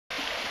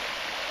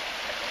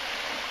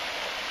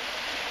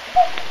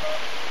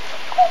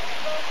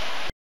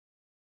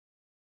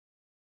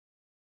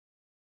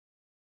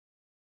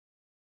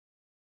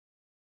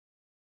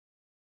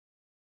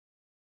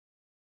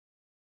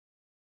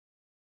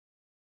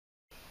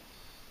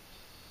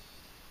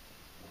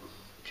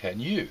Can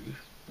you,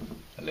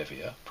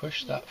 Olivia,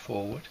 push that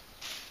forward?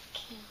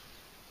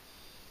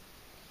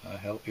 I'll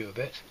help you a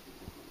bit.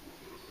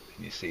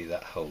 And you see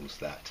that holds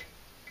that.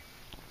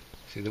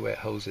 See the way it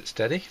holds it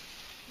steady?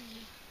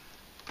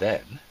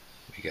 Then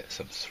we get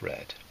some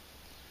thread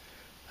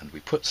and we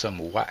put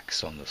some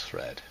wax on the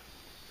thread.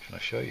 Can I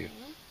show you?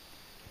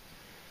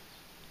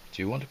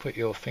 Do you want to put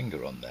your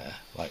finger on there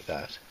like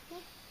that?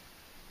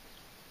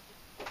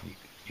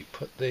 You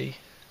put it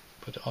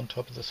on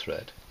top of the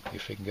thread,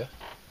 your finger.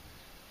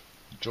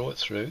 Draw it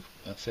through,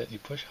 that's it, you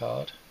push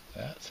hard,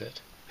 that's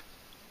it.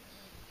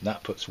 And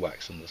that puts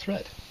wax on the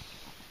thread.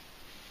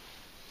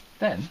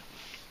 Then,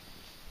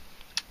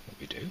 what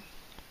we do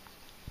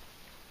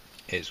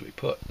is we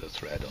put the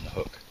thread on the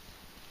hook,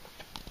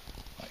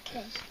 like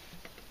this.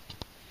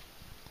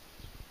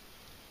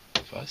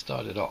 If I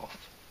start it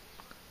off,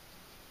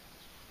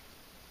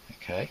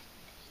 okay,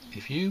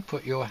 if you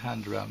put your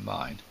hand around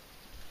mine,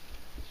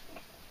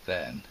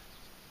 then,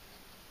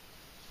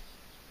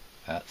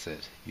 that's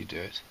it, you do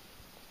it.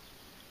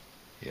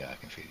 Yeah, I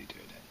can feel you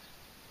doing it.